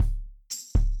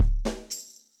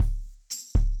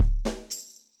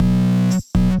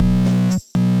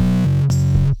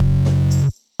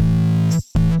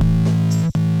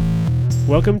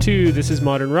Welcome to This is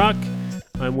Modern Rock.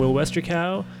 I'm Will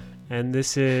Westerkow, and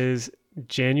this is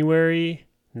January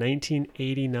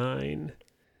 1989.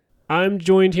 I'm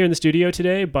joined here in the studio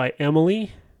today by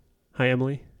Emily. Hi,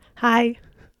 Emily. Hi.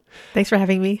 Thanks for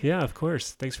having me. Yeah, of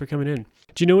course. Thanks for coming in.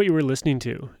 Do you know what you were listening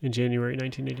to in January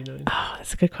 1989? Oh,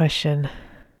 that's a good question.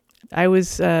 I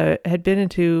had been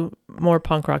into more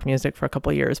punk rock music for a couple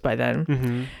of years by then,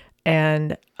 Mm-hmm.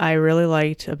 and I really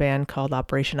liked a band called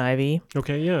Operation Ivy.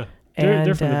 Okay, yeah.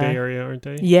 They're from the Bay Area, aren't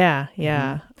they? Yeah.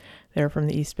 Mm-hmm. They're from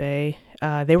the East Bay.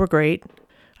 They were great.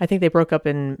 I think they broke up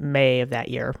in May of that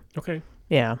year. Okay.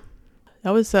 Yeah.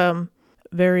 That was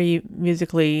very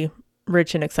musically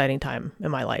rich and exciting time in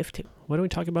my life, too. Why don't we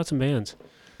talk about some bands?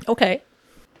 Okay.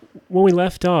 When we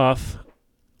left off,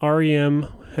 REM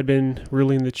had been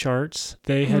ruling the charts.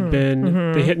 They had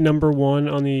they hit number one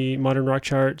on the modern rock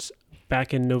charts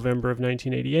back in November of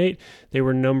 1988. They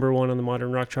were number one on the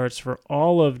modern rock charts for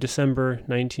all of December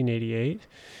 1988.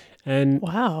 And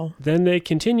wow. Then they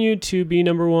continued to be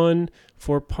number one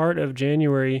for part of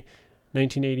January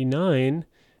 1989,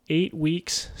 8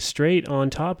 weeks straight on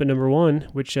top at number one,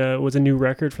 which was a new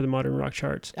record for the modern rock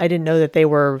charts. I didn't know that they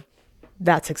were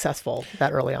that successful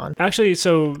that early on. Actually,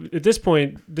 so at this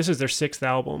point, this is their sixth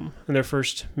album and their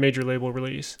first major label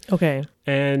release. Okay.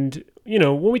 And, you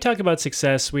know, when we talk about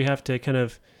success, we have to kind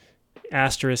of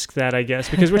asterisk that, I guess,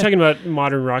 because we're talking about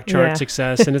modern rock chart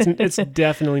success, and it's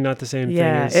definitely not the same thing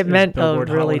as it meant as a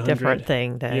really different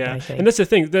thing then, yeah. I think. And that's the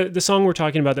thing. The song we're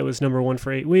talking about that was number one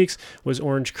for 8 weeks was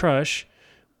Orange Crush,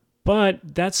 but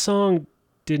that song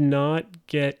did not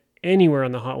get anywhere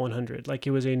on the Hot 100. Like,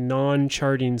 it was a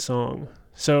non-charting song.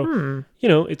 So, you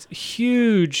know, it's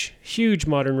huge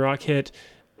modern rock hit,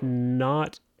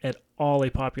 not at all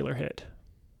a popular hit.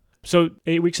 So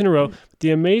 8 weeks in a row. The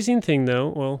amazing thing, though,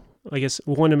 well, I guess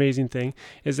one amazing thing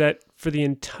is that for the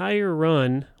entire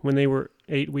run, when they were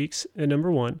 8 weeks at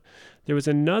number one, there was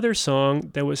another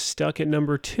song that was stuck at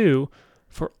number two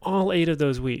for all 8 of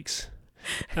those weeks.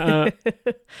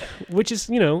 Which is,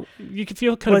 you know, you could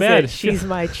feel kind of bad. She's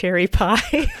My Cherry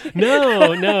Pie?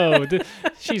 No.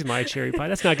 She's My Cherry Pie.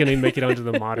 That's not going to make it onto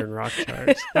the modern rock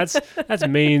charts. That's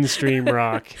mainstream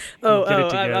rock.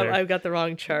 I've got the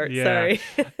wrong chart. Yeah.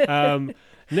 Sorry.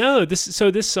 No,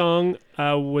 this song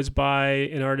was by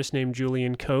an artist named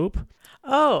Julian Cope.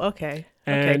 Oh, okay.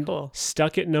 And cool.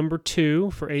 Stuck at number 2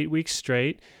 for 8 weeks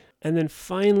straight. And then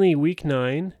finally, week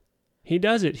 9, he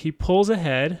does it. He pulls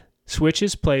ahead,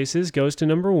 switches places, goes to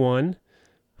number 1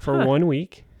 for 1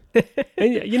 week.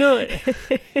 And, you know,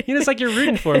 it's like you're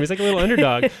rooting for him. He's like a little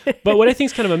underdog. But what I think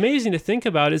is kind of amazing to think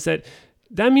about is that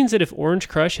means that if Orange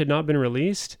Crush had not been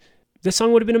released, the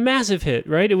song would have been a massive hit,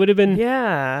 right? It would have been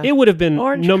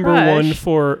Orange number Crush.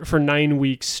 1 for 9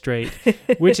 weeks straight,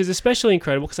 which is especially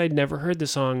incredible because I'd never heard the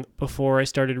song before I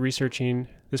started researching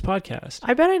this podcast.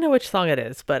 I bet I know which song it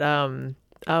is, but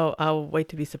I'll wait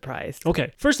to be surprised.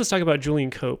 Okay, first let's talk about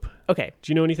Julian Cope. Okay.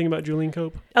 Do you know anything about Julian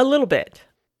Cope? A little bit.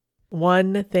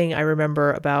 One thing I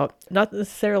remember about, not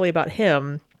necessarily about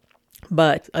him,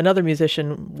 but another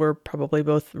musician we're probably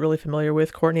both really familiar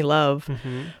with, Courtney Love,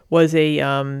 was a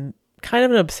kind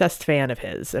of an obsessed fan of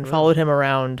his and followed him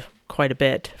around quite a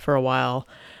bit for a while.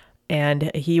 And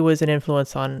he was an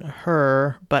influence on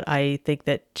her, but I think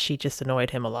that she just annoyed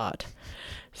him a lot.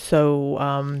 So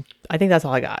I think that's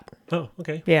all I got. Oh,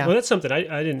 okay. Yeah. Well, that's something.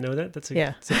 I didn't know that. It's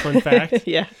a fun fact.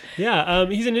 Yeah. Yeah.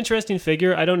 He's an interesting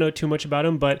figure. I don't know too much about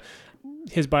him, but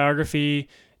his biography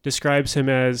describes him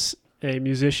as a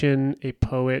musician, a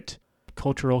poet,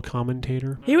 cultural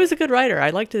commentator. He was a good writer. I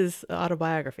liked his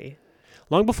autobiography.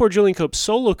 Long before Julian Cope's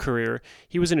solo career,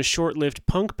 he was in a short-lived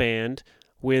punk band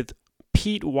with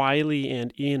Pete Wiley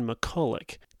and Ian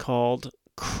McCulloch called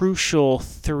Crucial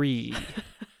 3.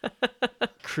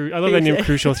 I love that name,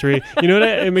 Crucial 3. You know what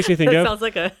it makes me think of? Sounds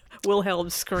like a Wilhelm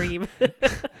scream.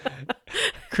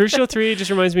 Crucial 3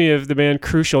 just reminds me of the band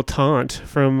Crucial Taunt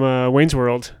from Wayne's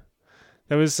World.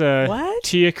 That was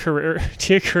Tia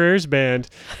Carrere's band.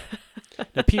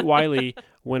 Now, Pete Wiley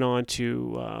went on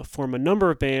to form a number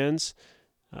of bands,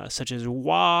 such as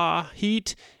Wah,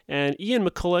 Heat, and Ian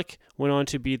McCulloch went on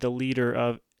to be the leader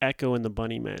of Echo and the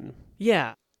Bunnymen.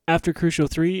 Yeah. After Crucial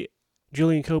 3,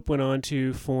 Julian Cope went on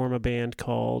to form a band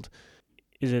called,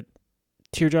 is it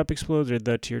Teardrop Explodes or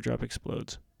The Teardrop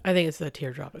Explodes? I think it's The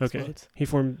Teardrop Explodes. Okay. He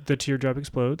formed The Teardrop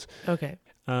Explodes. Okay.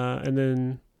 And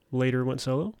then later went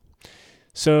solo.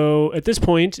 So at this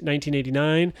point,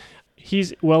 1989,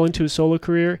 he's well into his solo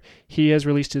career. He has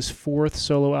released his 4th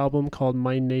solo album called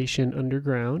My Nation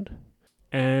Underground.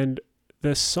 And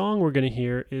the song we're going to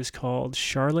hear is called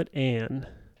Charlotte Ann.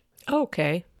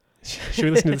 Okay. Should we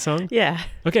listen to the song? Yeah.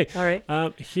 Okay. All right.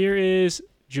 Here is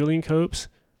Julian Cope's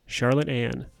Charlotte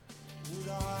Ann. Would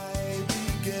I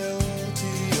be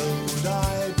guilty, or would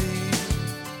I be?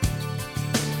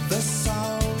 The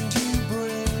sound you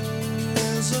bring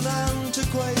is an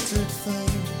antiquated thing,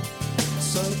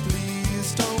 so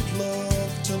please don't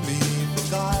look to me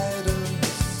for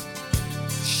guidance.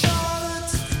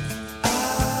 Charlotte,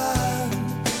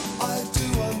 I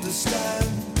do understand.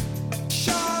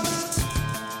 Charlotte,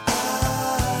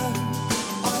 I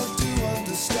do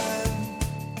understand.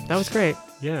 That was great.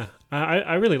 Yeah,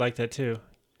 I really like that too.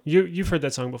 You've heard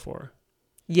that song before.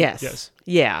 Yes. Yes.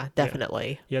 Yeah,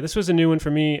 definitely. Yeah, this was a new one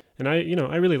for me, and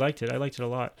I really liked it. I liked it a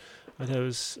lot. I thought it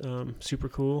was super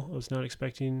cool. I was not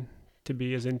expecting to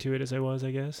be as into it as I was,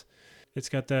 I guess. It's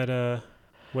got that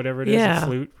whatever it is, a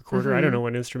flute recorder. I don't know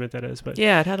what instrument that is, but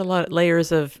Yeah, it had a lot of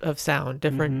layers of sound,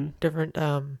 different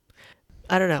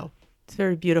I don't know. It's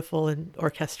very beautiful and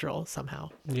orchestral somehow.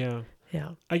 yeah. Yeah.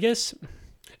 I guess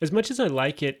as much as I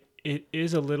like it, it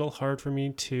is a little hard for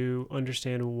me to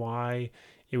understand why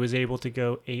it was able to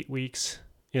go 8 weeks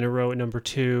in a row at number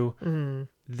 2,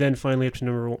 then finally up to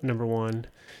number 1.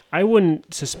 I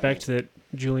wouldn't suspect that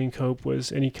Julian Cope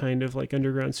was any kind of like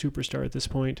underground superstar at this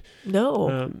point.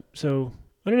 No. So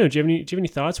I don't know. Do you have any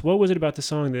thoughts? What was it about the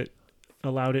song that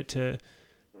allowed it to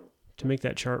make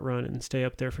that chart run and stay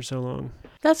up there for so long?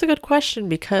 That's a good question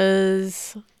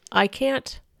because I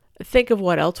can't think of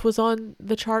what else was on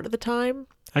the chart at the time.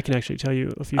 I can actually tell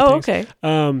you a few Oh, things.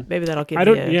 okay. Maybe that'll give I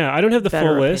me I don't have the better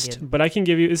full list, opinion. but I can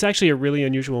give you. It's actually a really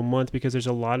unusual month because there's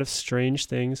a lot of strange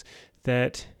things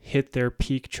that hit their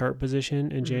peak chart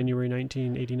position in January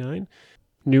 1989.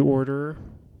 New Order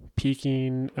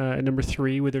peaking at number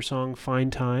 3 with their song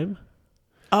 "Fine Time."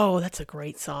 Oh, that's a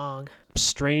great song.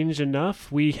 Strange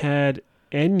enough, we had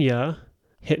Enya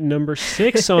hit number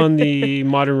 6 on the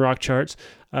modern rock charts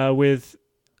with.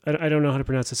 I don't know how to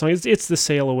pronounce the song. It's the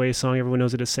Sail Away song. Everyone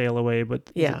knows it as Sail Away, but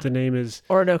Yeah. the name is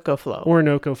Orinoco Flow.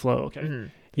 Orinoco Flow.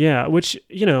 Okay. Yeah, which,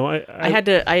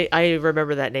 I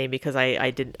remember that name because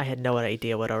I had no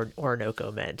idea what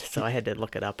Orinoco meant, so I had to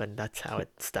look it up, and that's how it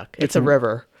stuck. It's a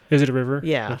river. Is it a river?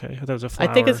 Yeah. Okay, I thought it was a flower.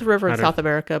 I think it's a river I in don't- South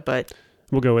America, but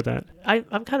We'll go with that.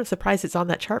 I'm kind of surprised it's on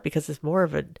that chart because it's more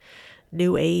of a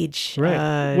new age.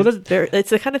 Right. Well, it's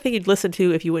the kind of thing you'd listen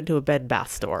to if you went to a bed and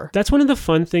bath store. That's one of the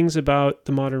fun things about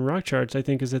the modern rock charts, I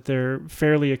think, is that they're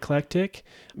fairly eclectic.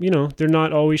 They're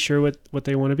not always sure what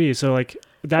they want to be. So, like,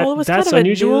 that Well, it was that's kind of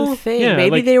unusual. a new thing. Yeah,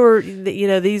 Maybe like, they were,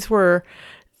 these were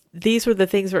the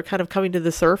things that were kind of coming to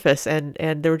the surface, and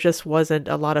there just wasn't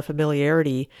a lot of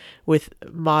familiarity with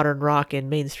modern rock in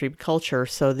mainstream culture.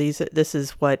 So this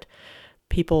is what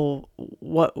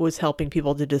was helping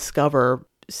people to discover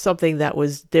something that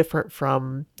was different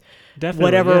from definitely,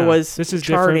 whatever yeah. was this is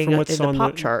charting different from what's in the on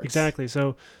pop charts. Exactly.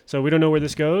 So we don't know where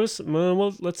this goes.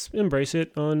 Well, let's embrace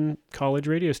it on college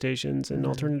radio stations and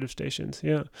alternative stations.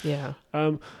 Yeah. Yeah.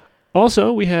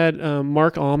 Also, we had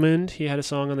Mark Almond. He had a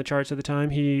song on the charts at the time.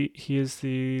 He is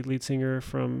the lead singer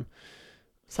from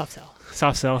Soft Cell.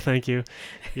 Soft Cell. Thank you.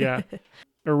 Yeah.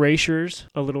 Erasures,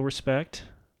 A Little Respect.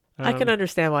 I can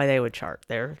understand why they would chart.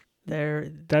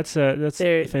 That's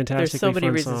fantastic. There's so many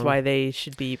reasons why they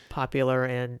should be popular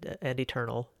and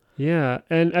eternal. Yeah,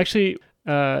 and actually,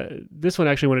 this one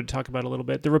I actually wanted to talk about a little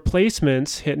bit. The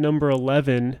Replacements hit number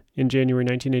 11 in January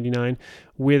 1989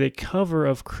 with a cover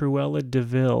of Cruella de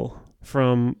Vil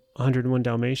from 101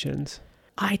 Dalmatians.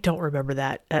 I don't remember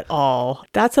that at all.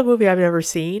 That's a movie I've never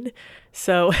seen.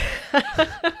 So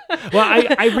Well,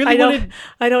 I really wanted...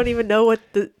 I don't even know what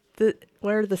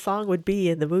where the song would be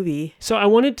in the movie. So I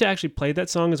wanted to actually play that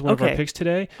song as one of our Okay. picks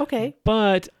today. Okay.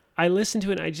 But I listened to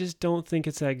it and I just don't think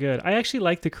it's that good. I actually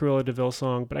like the Cruella de Vil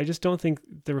song, but I just don't think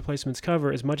the Replacements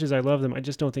cover, as much as I love them, I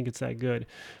just don't think it's that good.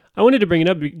 I wanted to bring it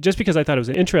up just because I thought it was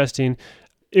interesting.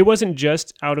 It wasn't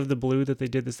just out of the blue that they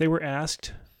did this. They were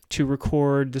asked to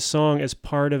record the song as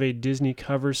part of a Disney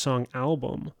cover song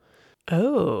album.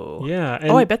 Oh. Yeah.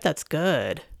 And, I bet that's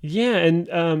good. Yeah, and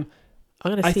I'm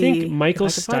gonna see. I think Michael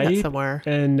if I can find that Stipe somewhere.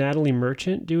 and Natalie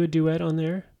Merchant do a duet on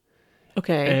there.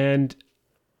 Okay. And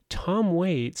Tom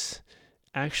Waits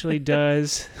actually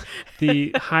does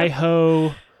the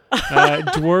Hi-Ho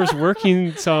Dwarves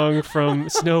Working song from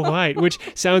Snow White, which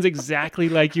sounds exactly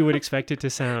like you would expect it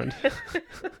to sound.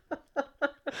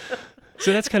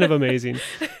 So that's kind of amazing.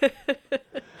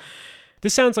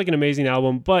 This sounds like an amazing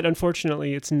album, but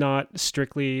unfortunately it's not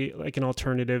strictly like an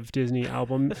alternative Disney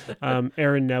album.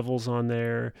 Aaron Neville's on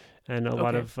there and a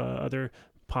lot of other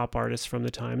pop artists from the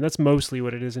time. That's mostly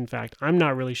what it is, in fact. I'm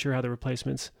not really sure how the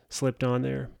Replacements slipped on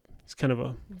there. It's kind of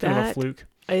a fluke.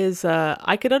 is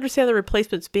I could understand the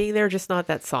replacements being there, just not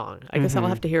that song. I guess I'll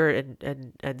have to hear it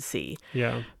and see.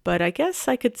 Yeah. But I guess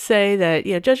I could say that,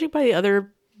 judging by the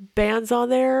other bands on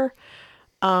there,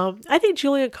 I think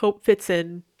Julian Cope fits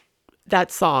in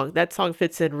that song. That song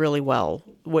fits in really well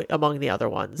among the other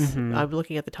ones. I'm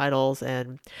looking at the titles,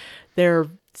 and there's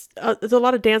a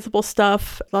lot of danceable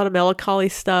stuff, a lot of melancholy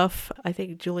stuff. I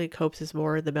think Julian Cope's is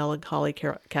more in the melancholy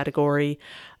category.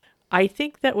 I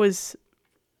think that was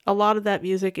a lot of that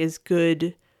music is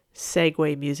good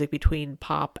segue music between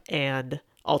pop and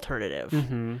alternative.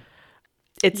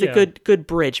 It's a good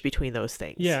bridge between those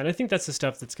things. Yeah, and I think that's the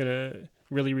stuff that's gonna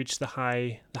really reach the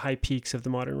high peaks of the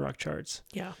modern rock charts.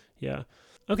 Yeah. Yeah.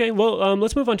 Okay, well,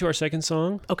 let's move on to our second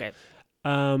song. Okay.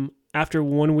 After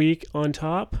 1 week on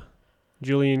top,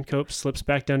 Julian Cope slips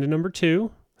back down to number 2,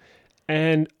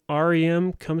 and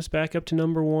REM comes back up to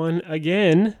number 1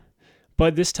 again,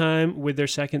 but this time with their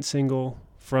second single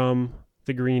from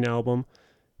the Green album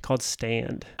called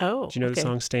Stand. Oh, do you know the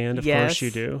song Stand? Of Yes, course you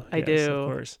do. I Yes, do. Of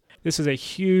course. This is a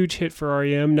huge hit for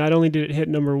REM. Not only did it hit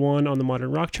number 1 on the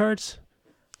modern rock charts,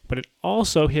 but it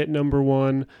also hit number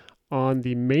 1 on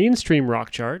the mainstream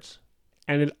rock charts,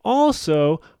 and it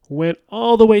also went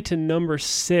all the way to number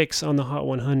 6 on the Hot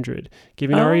 100,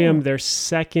 giving REM their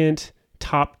second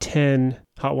top 10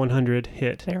 Hot 100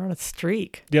 hit. They're on a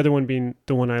streak. The other one being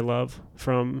The One I Love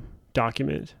from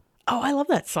Document. Oh, I love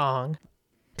that song.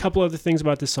 A couple other things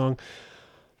about this song.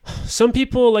 Some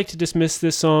people like to dismiss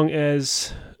this song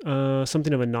as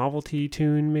something of a novelty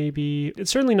tune, maybe.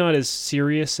 It's certainly not as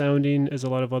serious sounding as a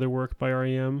lot of other work by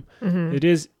REM. It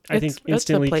is, I think,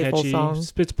 instantly it's a playful catchy. song.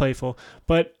 It's playful.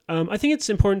 But I think it's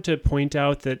important to point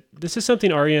out that this is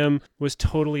something REM was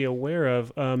totally aware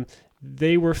of.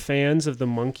 They were fans of the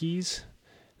Monkees.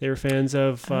 They were fans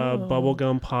of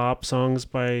bubblegum pop songs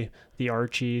by the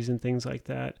Archies and things like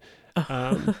that.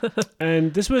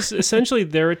 And this was essentially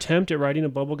their attempt at writing a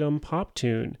bubblegum pop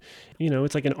tune.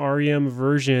 It's like an REM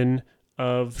version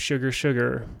of Sugar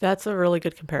Sugar. That's a really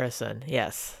good comparison.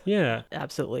 Yes. Yeah.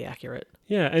 Absolutely accurate.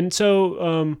 Yeah. And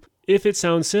so if it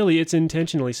sounds silly, it's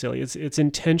intentionally silly. It's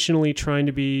intentionally trying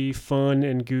to be fun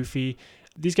and goofy.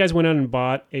 These guys went out and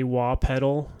bought a wah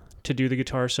pedal to do the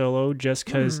guitar solo just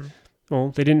because, well,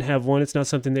 they didn't have one. It's not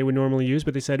something they would normally use,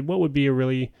 but they said, what would be a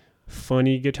really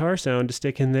funny guitar sound to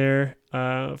stick in there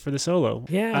for the solo?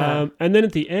 Yeah. And then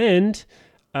at the end,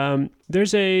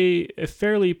 there's a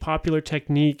fairly popular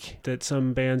technique that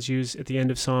some bands use at the end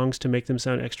of songs to make them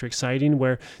sound extra exciting,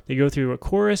 where they go through a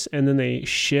chorus and then they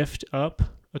shift up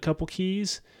a couple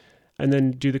keys and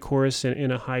then do the chorus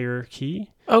in a higher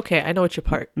key. Okay, I know which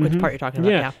part you're talking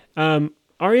about. Yeah.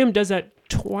 REM does that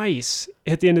twice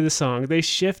at the end of the song. They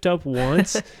shift up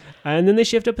once and then they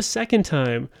shift up a second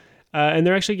time. And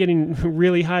they're actually getting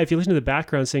really high. If you listen to the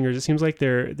background singers, it seems like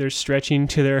they're stretching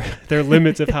to their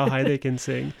limits of how high they can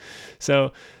sing.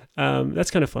 So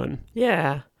that's kind of fun.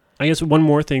 Yeah. I guess one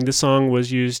more thing. This song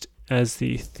was used as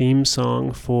the theme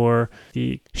song for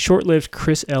the short-lived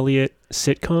Chris Elliott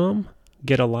sitcom,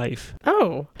 Get a Life.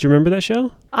 Oh. Do you remember that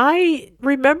show? I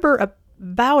remember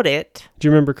about it. Do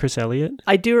you remember Chris Elliott?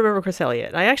 I do remember Chris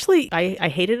Elliott. I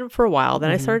hated him for a while.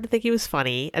 Then I started to think he was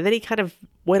funny, and then he kind of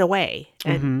went away.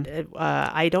 And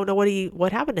I don't know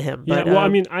what happened to him. But, yeah, well, I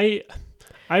mean, I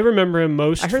remember him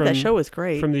most. I heard that show was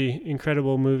great. From the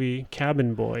incredible movie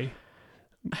Cabin Boy.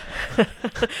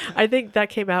 I think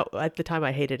that came out at the time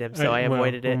I hated him, so I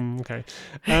avoided it. Okay.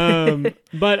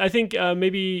 But I think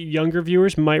maybe younger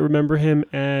viewers might remember him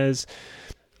as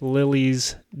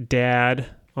Lily's dad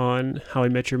on How I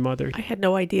Met Your Mother. I had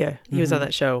no idea he was on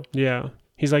that show. Yeah.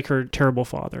 He's like her terrible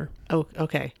father. Oh,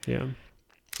 okay. Yeah.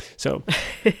 So,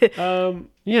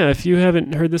 yeah, if you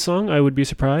haven't heard the song, I would be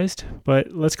surprised.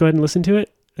 But let's go ahead and listen to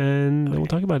it, and then we'll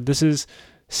talk about it. This is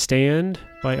Stand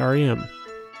by REM.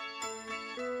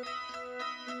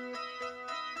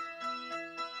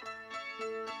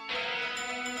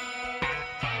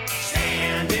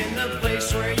 Stand in the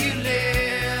place where you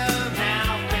live.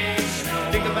 Now face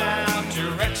north. Think about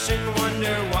direction.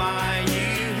 Wonder why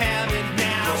you haven't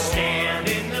now. Stand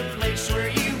in the place where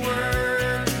you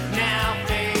were. Now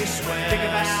face west. Think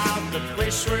about the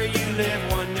place where you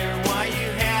live. Wonder why you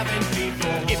haven't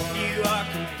before. If you are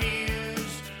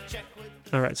confused, check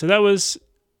with. All right, so that was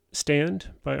Stand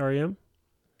by REM.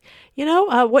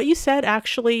 What you said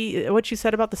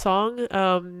about the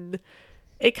song,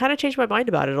 it kind of changed my mind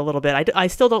about it a little bit. I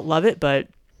still don't love it, but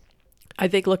I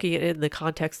think looking at it in the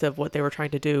context of what they were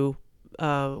trying to do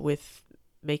with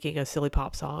making a silly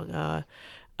pop song,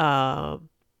 I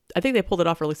think they pulled it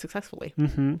off really successfully.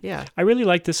 Mm-hmm. Yeah. I really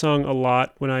liked this song a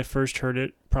lot when I first heard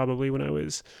it, probably when I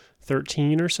was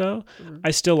 13 or so.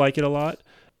 I still like it a lot,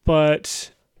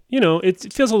 but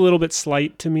it feels a little bit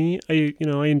slight to me. I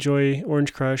enjoy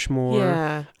Orange Crush more.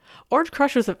 Yeah. Orange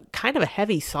Crush was kind of a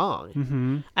heavy song.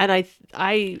 Mm-hmm. And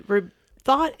I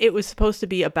thought it was supposed to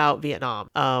be about Vietnam.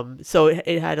 So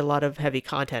it had a lot of heavy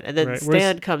content. And then Right.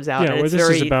 Stand comes out. Yeah, and where it's this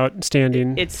very, is about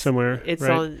standing it's somewhere. It's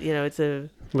right? on,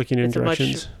 Looking in it's a much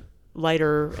directions.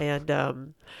 lighter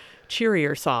and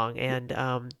cheerier song. And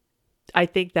I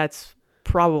think that's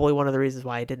probably one of the reasons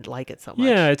why I didn't like it so much.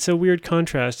 Yeah, it's a weird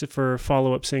contrast for a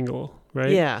follow-up single,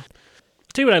 right? Yeah.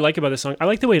 I'll tell you what I like about this song. I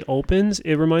like the way it opens.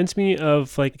 It reminds me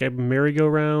of like a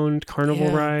merry-go-round carnival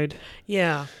Yeah. ride,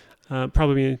 Yeah.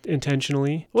 probably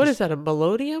intentionally. What is that? A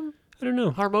melodium? I don't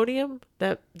know. Harmonium?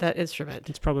 That instrument.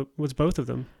 It's probably both of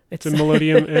them. It's a It's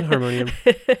melodium and harmonium.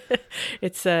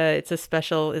 it's a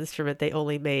special instrument they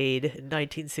only made in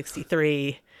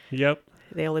 1963. Yep.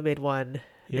 They only made one.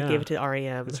 Yeah. They gave it to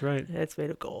REM. That's right. It's made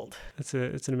of gold. It's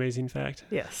an amazing fact.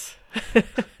 Yes.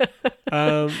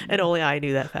 Um, And only I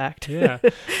knew that fact. yeah.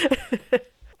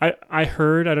 I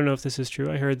heard, I don't know if this is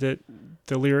true, I heard that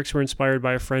the lyrics were inspired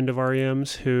by a friend of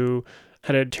REM's who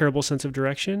had a terrible sense of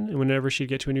direction, and whenever she'd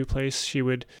get to a new place, she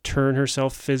would turn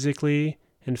herself physically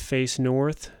and face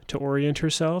north to orient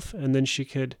herself, and then she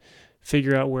could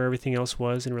figure out where everything else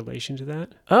was in relation to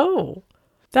that. Oh,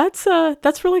 that's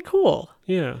really cool.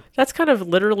 Yeah. That's kind of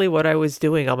literally what I was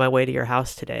doing on my way to your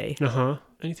house today. Uh-huh.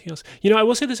 Anything else? I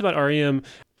will say this about REM.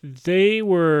 They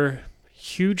were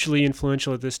hugely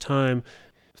influential at this time.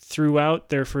 Throughout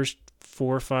their first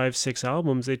 4, 5, 6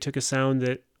 albums, they took a sound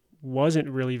that wasn't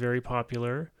really very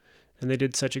popular, and they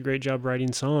did such a great job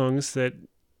writing songs that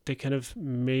they kind of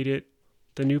made it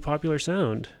the new popular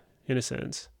sound, in a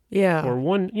sense. Yeah. Or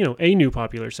a new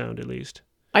popular sound, at least.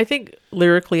 I think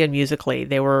lyrically and musically,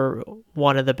 they were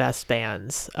one of the best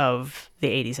bands of the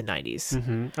 80s and 90s.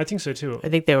 Mm-hmm. I think so, too. I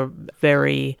think they were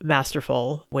very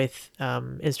masterful with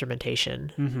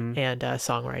instrumentation Mm-hmm. and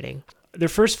songwriting. Their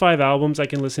first 5 albums, I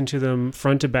can listen to them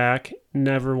front to back,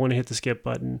 never want to hit the skip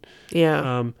button.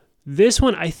 Yeah. This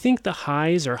one, I think the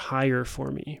highs are higher for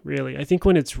me, really. I think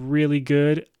when it's really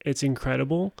good, it's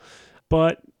incredible.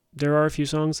 But there are a few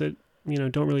songs that,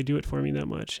 don't really do it for me that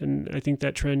much. And I think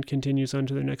that trend continues on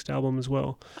to their next album as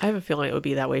well. I have a feeling it would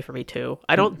be that way for me too.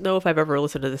 I don't know if I've ever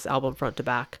listened to this album front to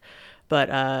back, but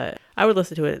I would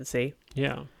listen to it and see.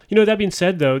 Yeah. That being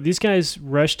said, though, these guys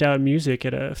rushed out music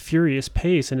at a furious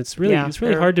pace, and it's really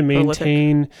they're hard to prolific.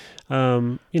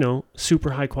 maintain,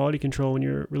 super high quality control when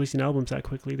you're releasing albums that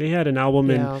quickly. They had an album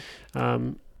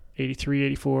in 83,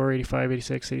 84, 85,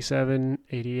 86, 87,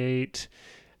 88,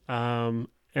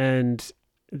 and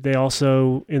they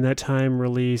also, in that time,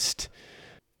 released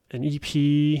an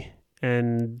EP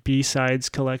and B-sides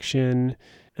collection,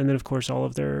 and then, of course, all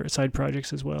of their side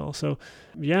projects as well. So,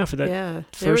 yeah, for that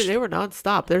they were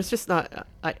nonstop. There's just not,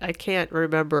 I can't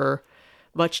remember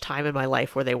much time in my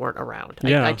life where they weren't around.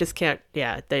 Yeah. I just can't,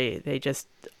 they just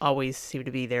always seem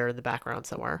to be there in the background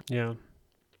somewhere. Yeah.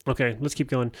 Okay, let's keep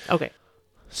going. Okay.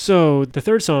 So, the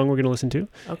third song we're going to listen to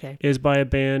Okay. is by a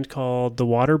band called The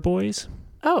Water Boys.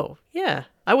 Oh, yeah.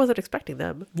 I wasn't expecting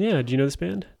them. Yeah, do you know this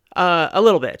band? A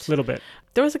little bit. A little bit.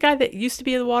 There was a guy that used to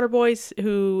be in the Waterboys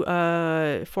who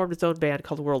formed his own band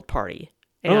called World Party.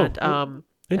 And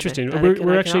Interesting. I We're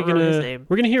cannot actually remember his gonna name.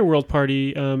 we're gonna hear World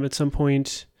Party at some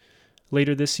point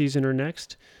later this season or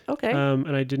next. Okay.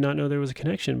 And I did not know there was a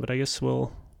connection, but I guess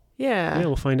we'll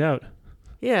yeah. find out.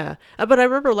 Yeah. But I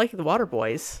remember liking the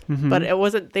Waterboys. Mhm.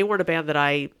 But they weren't a band that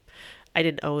I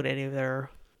didn't own any of their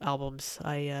albums.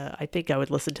 I think I would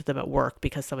listen to them at work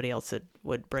because somebody else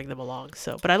would bring them along.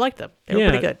 So, but I liked them. They were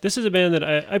pretty good. This is a band that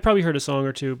I probably heard a song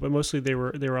or two, but mostly they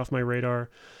were off my radar.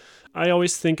 I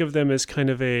always think of them as kind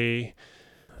of a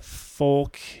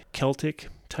folk Celtic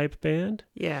type band.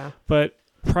 Yeah. But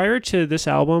prior to this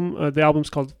album, the album's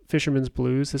called Fisherman's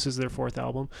Blues. This is their 4th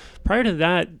album. Prior to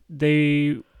that,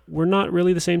 they were not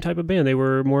really the same type of band. They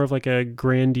were more of like a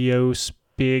grandiose,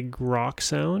 big rock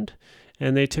sound.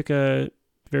 And they took a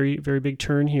very, very big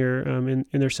turn here in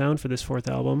their sound for this 4th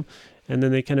album. And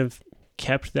then they kind of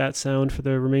kept that sound for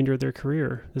the remainder of their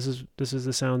career. This is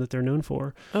the sound that they're known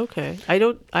for. Okay.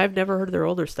 I've never heard of their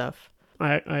older stuff.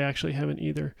 I actually haven't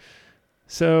either.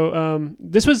 So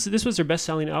this was their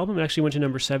best-selling album. It actually went to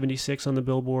number 76 on the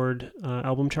Billboard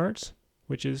album charts,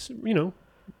 which is reasonable,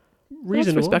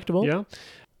 That's respectable. Yeah,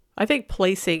 I think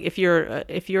placing if you're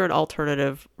an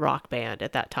alternative rock band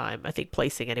at that time, I think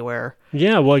placing anywhere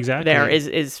yeah. Well, exactly. there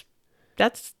is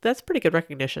that's pretty good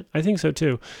recognition. I think so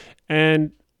too.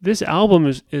 And this album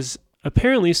is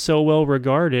apparently so well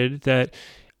regarded that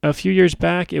a few years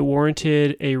back it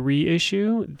warranted a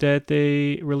reissue that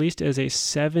they released as a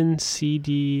 7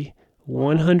 CD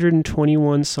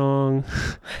 121 song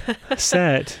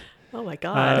set Oh my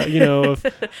God. Of, I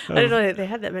didn't know they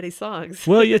had that many songs.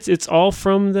 well, it's all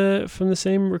from the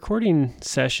same recording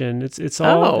session. It's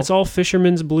all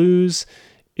Fisherman's Blues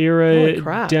era Holy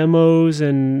crap. demos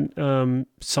and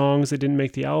songs that didn't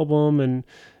make the album and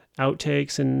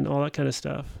outtakes and all that kind of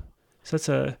stuff.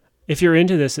 So if you're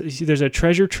into this, there's a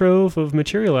treasure trove of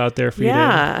material out there for you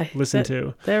to listen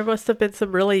to. There must have been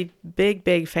some really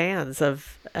big fans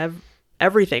of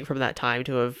everything from that time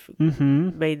to have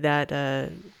made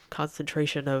that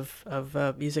concentration of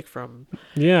music from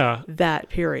that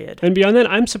period. And beyond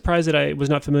that, I'm surprised that I was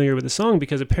not familiar with the song,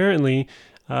 because apparently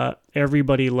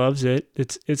everybody loves it.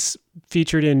 It's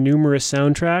featured in numerous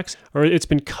soundtracks, or it's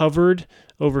been covered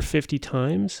over 50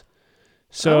 times.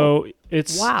 So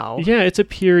it's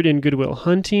appeared in Good Will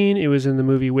Hunting. It was in the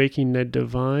movie Waking Ned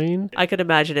Devine. I could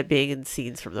imagine it being in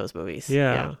scenes from those movies.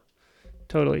 Yeah.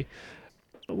 Totally.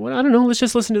 Well, I don't know. Let's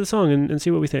just listen to the song and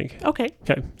see what we think. Okay.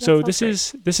 So this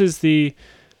is the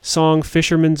song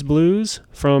Fisherman's Blues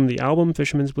from the album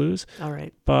Fisherman's Blues. All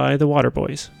right. By the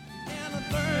Waterboys. And the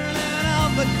burning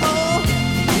of the coal,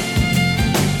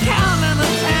 counting the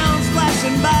towns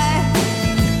flashing by,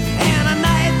 and a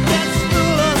night that's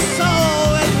full of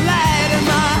soul with light in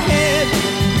my head,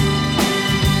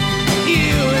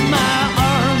 you in my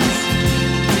arms.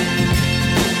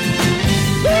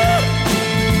 Woo!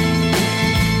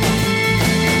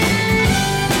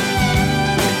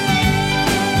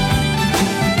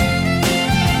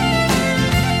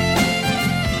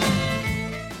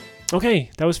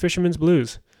 Okay, that was Fisherman's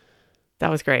Blues. That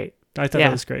was great. I thought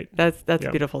that was great. That's a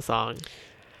beautiful song.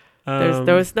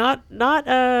 There was not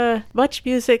much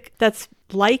music that's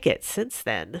like it since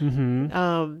then.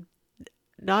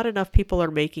 Not enough people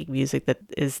are making music that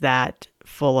is that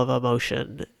full of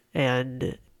emotion,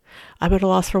 and I'm at a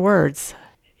loss for words.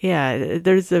 Yeah,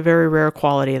 there's a very rare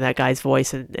quality in that guy's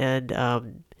voice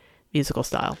and musical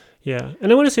style. Yeah,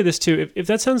 and I want to say this too. If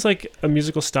that sounds like a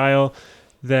musical style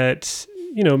that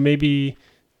maybe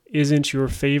isn't your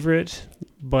favorite,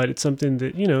 but it's something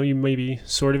that you may be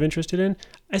sort of interested in,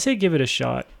 I say give it a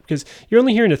shot, because you're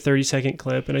only hearing a 30-second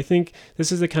clip, and I think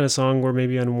this is the kind of song where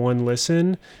maybe on one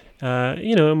listen,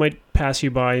 it might pass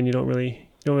you by and you don't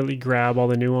really grab all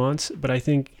the nuance. But I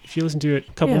think if you listen to it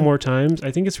a couple more times,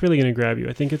 I think it's really going to grab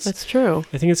you. That's true.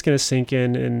 I think it's going to sink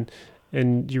in,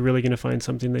 and you're really going to find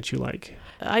something that you like.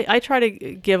 I try to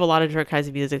give a lot of different kinds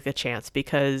of music a chance,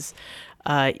 because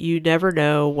you never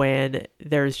know when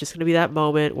there's just going to be that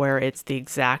moment where it's the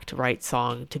exact right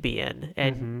song to be in,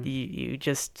 and you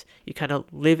kind of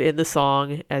live in the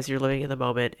song as you're living in the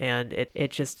moment, and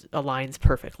it just aligns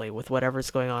perfectly with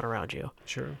whatever's going on around you.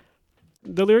 Sure.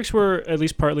 The lyrics were at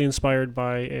least partly inspired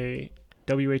by a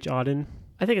W.H. Auden.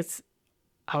 I think it's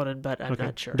Auden, but I'm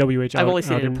not sure. W.H. I've only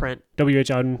seen it in print. W.H.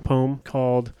 Auden poem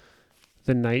called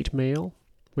 "The Night Mail,"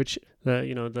 which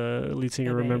the lead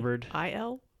singer remembered.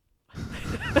 I.L.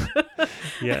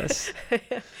 Yes,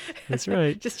 that's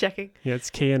right. Just checking. Yeah, it's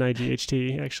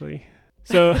K-N-I-G-H-T actually.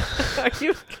 So are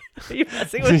you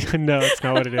messing with me? No, it's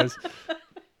not what it is.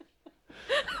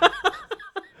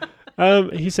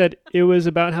 He said it was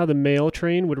about how the mail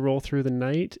train would roll through the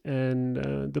night, and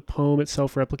the poem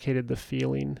itself replicated the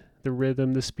feeling, the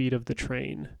rhythm, the speed of the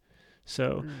train.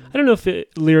 So I don't know if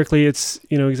lyrically it's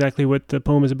exactly what the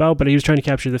poem is about, but he was trying to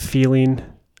capture the feeling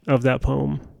of that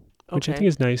poem, which I think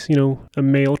is nice. A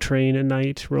mail train at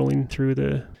night rolling through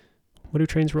what do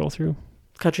trains roll through?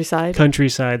 Countryside.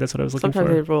 That's what I was looking for.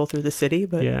 Sometimes they roll through the city,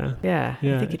 but yeah, I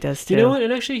think he does too. You know what?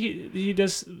 And actually, he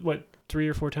does 3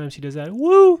 or 4 times he does that.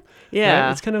 Woo! Yeah.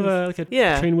 Right? It's kind of like a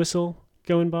train whistle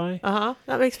going by.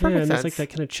 That makes perfect sense. And it's like that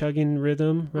kind of chugging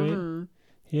rhythm, right?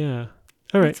 Yeah.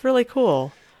 All right. It's really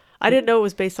cool. I didn't know it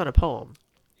was based on a poem.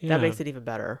 Yeah. That makes it even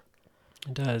better.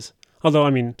 It does. Although,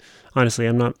 honestly,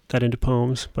 I'm not that into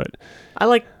poems, but I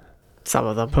like some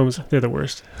of them. Poems, they're the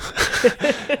worst.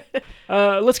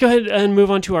 Let's go ahead and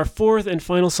move on to our 4th and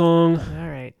final song. All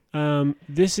right.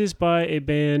 This is by a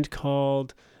band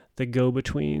called The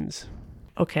Go-Betweens.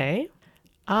 Okay.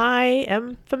 I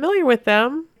am familiar with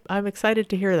them. I'm excited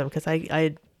to hear them because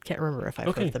I can't remember if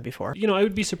I've heard them before. I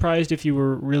would be surprised if you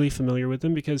were really familiar with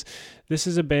them, because this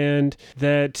is a band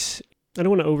that, I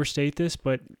don't want to overstate this,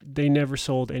 but they never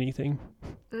sold anything.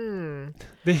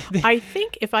 I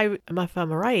think if I'm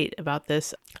right about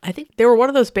this, I think they were one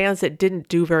of those bands that didn't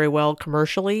do very well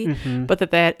commercially, but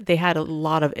that they had a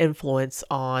lot of influence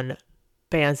on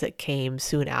bands that came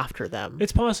soon after them.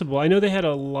 It's possible. I know they had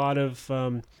a lot of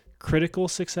critical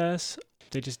success.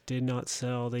 They just did not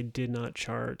sell. They did not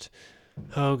chart.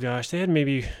 Oh gosh, they had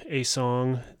maybe a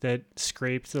song that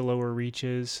scraped the lower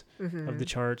reaches of the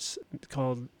charts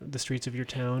called "The Streets of Your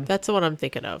Town." That's the one I'm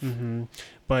thinking of.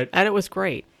 But and it was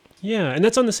great. Yeah, and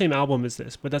that's on the same album as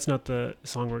this, but that's not the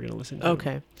song we're going to listen to.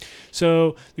 Okay.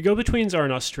 So the Go-Betweens are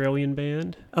an Australian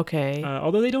band, Okay.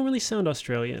 although they don't really sound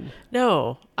Australian.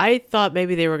 No, I thought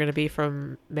maybe they were going to be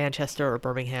from Manchester or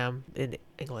Birmingham in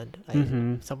England,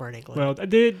 somewhere in England. Well,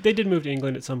 they did move to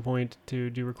England at some point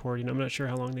to do recording. I'm not sure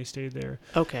how long they stayed there.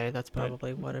 Okay, that's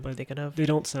probably what I'm but thinking of. They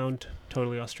don't sound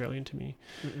totally Australian to me.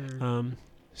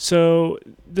 So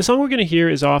the song we're going to hear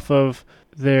is off of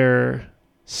their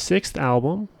 6th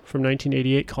album from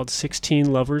 1988 called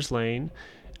 16 Lovers Lane.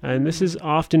 And this is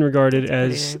often regarded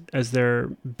as their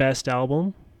best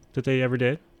album that they ever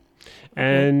did.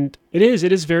 And it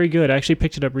is very good. I actually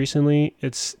picked it up recently.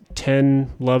 It's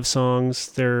 10 love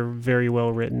songs. They're very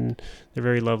well written. They're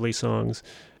very lovely songs.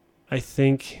 I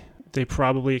think they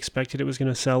probably expected it was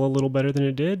going to sell a little better than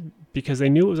it did because they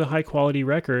knew it was a high quality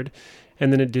record,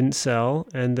 and then it didn't sell.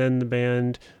 And then the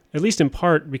band, at least in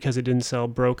part because it didn't sell,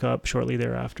 broke up shortly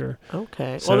thereafter.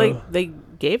 Okay. So, well, they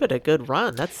gave it a good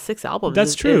run. That's 6 albums.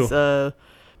 That's true.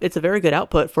 It's a very good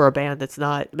output for a band that's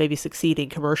not maybe succeeding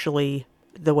commercially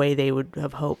the way they would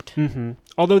have hoped. Mm-hmm.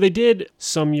 Although they did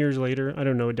some years later, I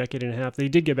don't know, a decade and a half, they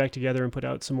did get back together and put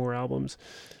out some more albums.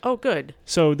 Oh, good.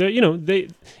 So they,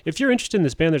 if you're interested in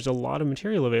this band, there's a lot of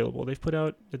material available. They've put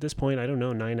out at this point, I don't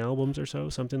know, 9 albums or so,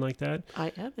 something like that.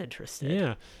 I am interested.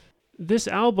 Yeah. This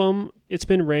album, it's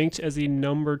been ranked as the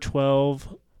number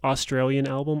 12 Australian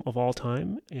album of all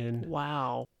time in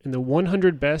the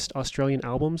 100 Best Australian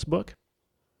Albums book.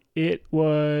 It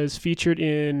was featured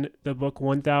in the book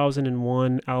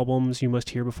 1001 Albums You Must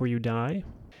Hear Before You Die.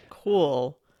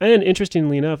 Cool. And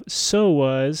interestingly enough, so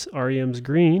was R.E.M.'s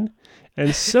Green,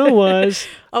 and so was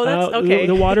the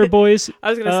Waterboys' I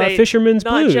was going to say Fisherman's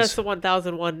not Blues. just the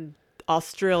 1001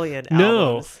 Australian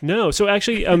albums. No. So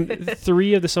actually,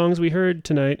 3 of the songs we heard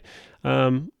tonight,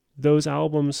 those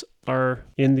albums are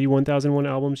in the 1001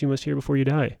 Albums You Must Hear Before You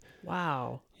Die.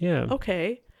 Wow. Yeah.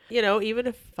 Okay. Even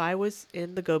if I was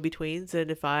in the Go-Betweens and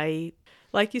if I,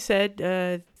 like you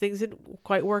said, things didn't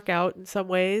quite work out in some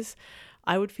ways,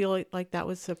 I would feel like that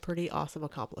was a pretty awesome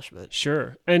accomplishment.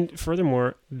 Sure. And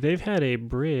furthermore, they've had a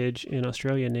bridge in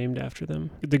Australia named after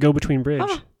them, the Go-Between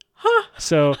Bridge. Huh.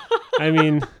 So, I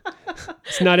mean,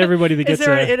 it's not everybody that gets Is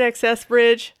there an NXS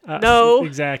bridge? No.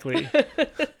 Exactly.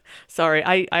 Sorry,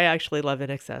 I actually love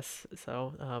NXS,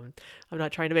 so I'm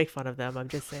not trying to make fun of them. I'm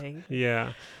just saying.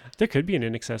 Yeah. There could be an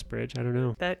NXS bridge. I don't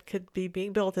know. That could be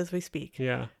being built as we speak.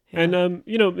 Yeah. And,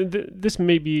 this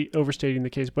may be overstating the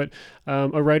case, but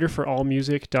a writer for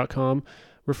allmusic.com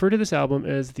referred to this album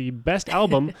as the best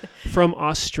album from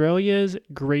Australia's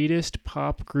greatest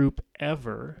pop group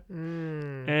ever,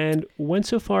 and went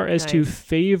so far as to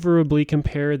favorably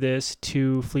compare this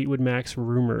to Fleetwood Mac's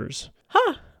Rumours.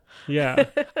 Huh. Yeah.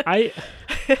 I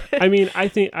mean, I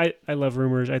think I love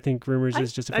Rumours. I think Rumours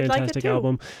is just a fantastic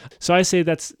album. So I say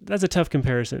that's a tough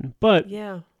comparison, but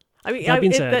yeah. I mean, that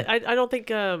being said, I don't think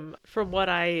from what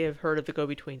I have heard of the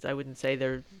Go-Betweens, I wouldn't say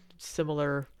they're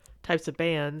similar types of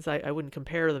bands. I wouldn't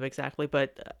compare them exactly,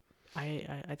 but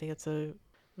I think it's a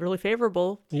really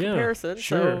favorable comparison.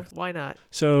 Sure. So why not?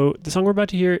 So the song we're about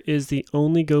to hear is the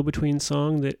only Go-Between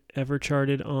song that ever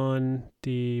charted on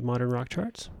the modern rock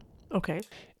charts. Okay.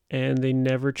 And they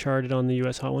never charted on the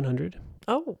US Hot 100.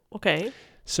 Oh, okay.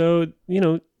 So,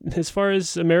 as far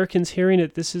as Americans hearing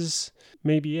it, this is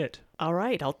maybe it. All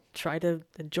right. I'll try to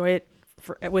enjoy it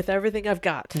with everything I've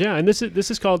got. Yeah, and this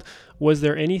is called Was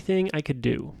There Anything I Could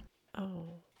Do?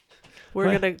 Oh.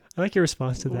 I like your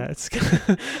response to that. It's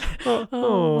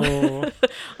oh.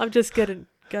 I'm just we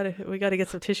got to get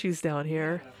some tissues down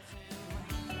here.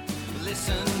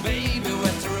 Listen, baby, we're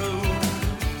through.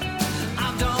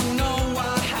 I don't know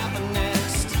what happened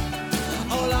next.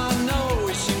 All I know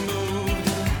is she moved.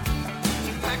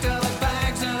 Packed up her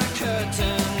bags and her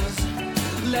curtains.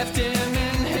 Left him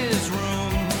in his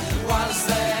room. Was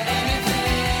there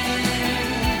anything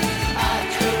I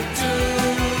could do?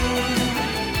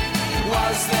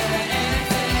 Was there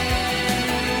anything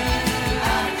I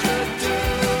could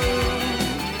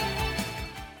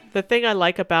do? The thing I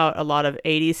like about a lot of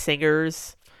 80s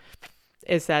singers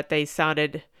is that they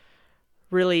sounded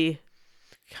really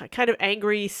kind of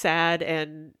angry, sad,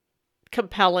 and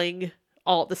compelling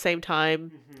all at the same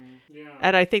time. Mm-hmm. Yeah.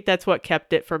 And I think that's what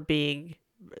kept it from being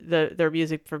their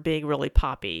music from being really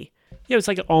poppy. Yeah, it's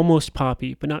like almost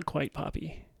poppy, but not quite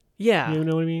poppy. Yeah. You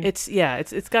know what I mean? It's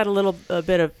got a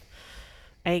bit of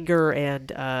anger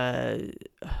and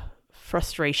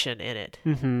frustration in it.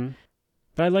 Mm-hmm.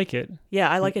 But I like it. Yeah,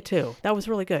 I like it too. That was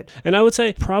really good. And I would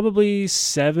say probably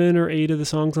 7 or 8 of the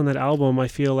songs on that album I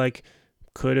feel like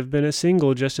could have been a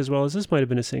single just as well as this might have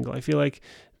been a single. I feel like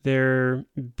they're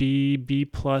B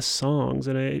plus songs,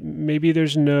 and maybe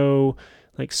there's no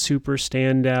like super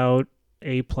standout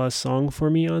A plus song for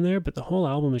me on there, but the whole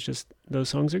album is just, those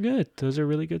songs are good. Those are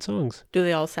really good songs. Do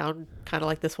they all sound kind of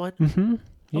like this one? Mm-hmm.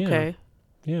 Yeah. Okay.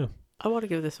 Yeah. I want to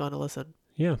give this one a listen.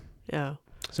 Yeah. Yeah.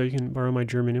 So you can borrow my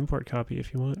German import copy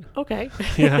if you want. Okay.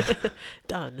 Yeah.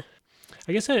 Done.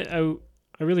 I guess I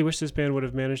really wish this band would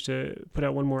have managed to put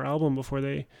out one more album before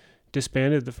they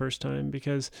disbanded the first time,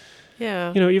 because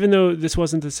Yeah. even though this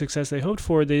wasn't the success they hoped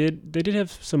for, they did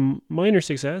have some minor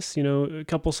success. A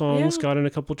couple songs got in a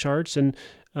couple charts, and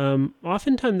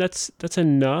oftentimes that's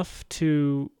enough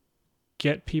to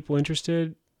get people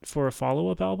interested for a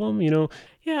follow-up album. Yeah,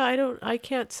 I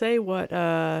can't say what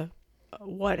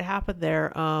happened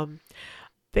there.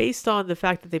 Based on the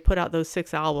fact that they put out those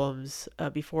 6 albums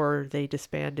before they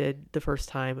disbanded the first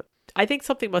time, I think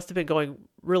something must have been going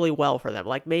really well for them.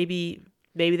 Like maybe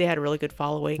they had a really good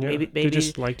following. Yeah, Maybe they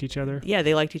just liked each other. Yeah,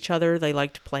 they liked each other. They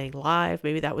liked playing live.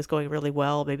 Maybe that was going really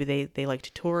well. Maybe they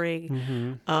liked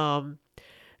touring. Mm-hmm.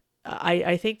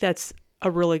 I think that's a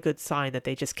really good sign that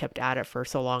they just kept at it for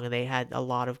so long, and they had a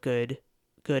lot of good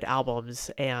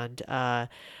albums. And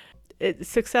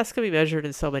success can be measured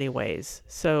in so many ways.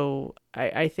 So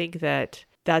I think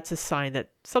that's a sign that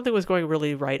something was going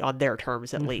really right on their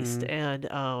terms, at least. And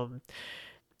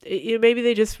maybe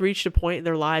they just reached a point in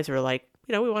their lives where like,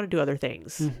 we want to do other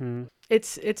things. Mm-hmm.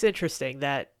 It's interesting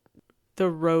that the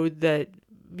road that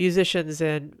musicians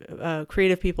and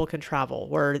creative people can travel,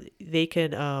 where they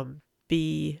can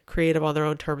be creative on their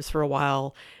own terms for a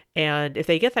while, and if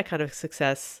they get that kind of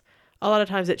success, a lot of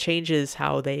times it changes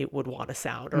how they would want to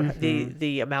sound, or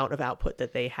the amount of output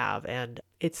that they have, and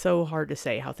it's so hard to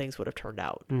say how things would have turned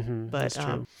out. But that's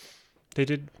true. They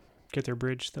did get their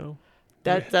bridge, though.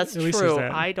 That's At least true. there's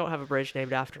that. I don't have a bridge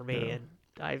named after me, and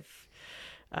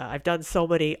I've done so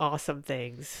many awesome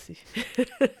things.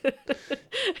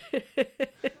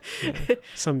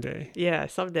 Someday. Yeah,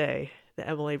 someday. The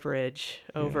Emily Bridge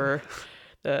over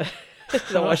the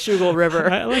Washougal River.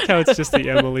 I like how it's just the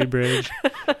Emily Bridge.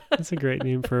 That's a great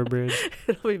name for a bridge.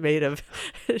 It'll be made of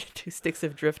 2 sticks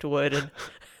of driftwood, and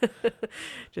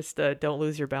just don't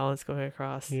lose your balance going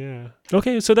across. Yeah.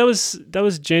 Okay, so that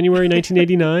was January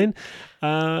 1989.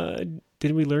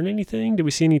 Did we learn anything? Did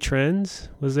we see any trends?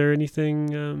 Was there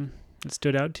anything that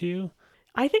stood out to you?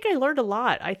 I think I learned a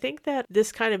lot. I think that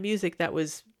this kind of music that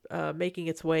was making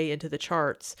its way into the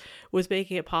charts was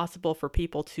making it possible for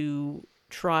people to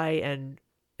try and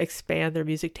expand their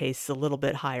music tastes a little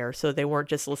bit higher, so they weren't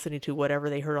just listening to whatever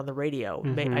they heard on the radio.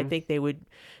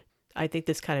 I think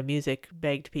this kind of music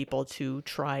begged people to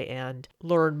try and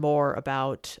learn more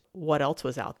about what else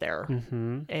was out there.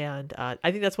 And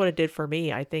I think that's what it did for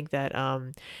me. I think that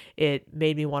it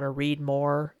made me want to read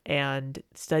more and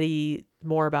study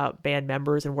more about band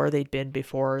members and where they'd been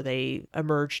before they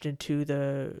emerged into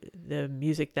the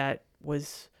music that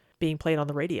was being played on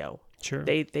the radio. Sure.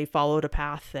 They followed a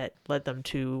path that led them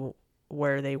to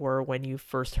where they were when you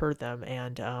first heard them,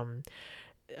 and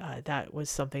that was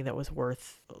something that was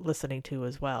worth listening to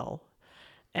as well.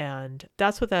 And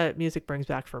that's what that music brings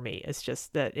back for me. It's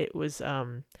just that it was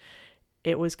kind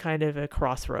of a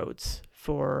crossroads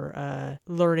for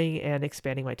learning and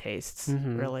expanding my tastes,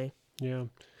 really. Yeah.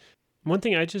 One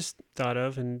thing I just thought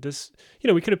of, and this,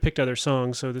 we could have picked other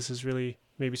songs, so this is really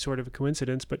maybe sort of a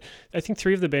coincidence, but I think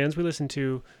 3 of the bands we listened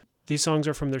to, these songs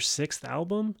are from their 6th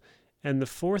album. And the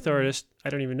 4th artist, I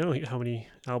don't even know how many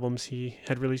albums he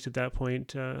had released at that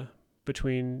point,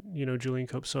 between, Julian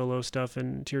Cope's solo stuff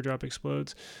and Teardrop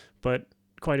Explodes, but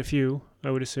quite a few,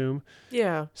 I would assume.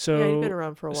 Yeah. So, yeah, you've been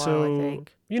around for a while, I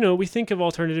think. We think of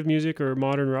alternative music or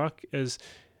modern rock as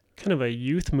kind of a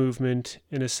youth movement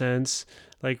in a sense,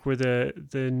 like where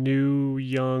the new,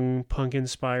 young,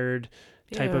 punk-inspired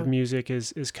type of music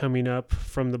is coming up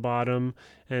from the bottom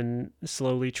and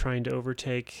slowly trying to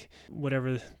overtake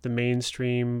whatever the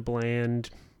mainstream bland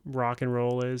rock and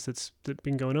roll is that's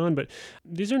been going on. But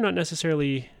these are not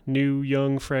necessarily new,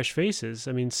 young, fresh faces.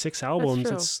 I mean, 6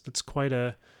 albums, it's quite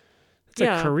a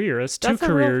career. That's 2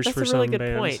 careers for some bands. That's a really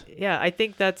good point. Yeah, I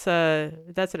think that's an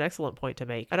excellent point to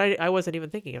make. And I wasn't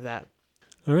even thinking of that.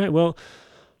 All right, well,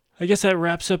 I guess that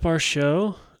wraps up our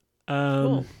show.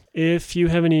 Cool. If you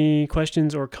have any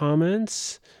questions or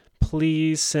comments,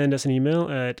 please send us an email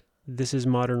at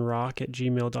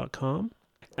thisismodernrock@gmail.com.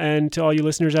 And to all you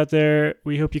listeners out there,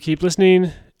 we hope you keep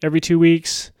listening every 2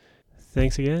 weeks.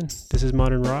 Thanks again. This is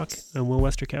Modern Rock. I'm Will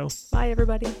Westerkow. Bye,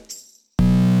 everybody.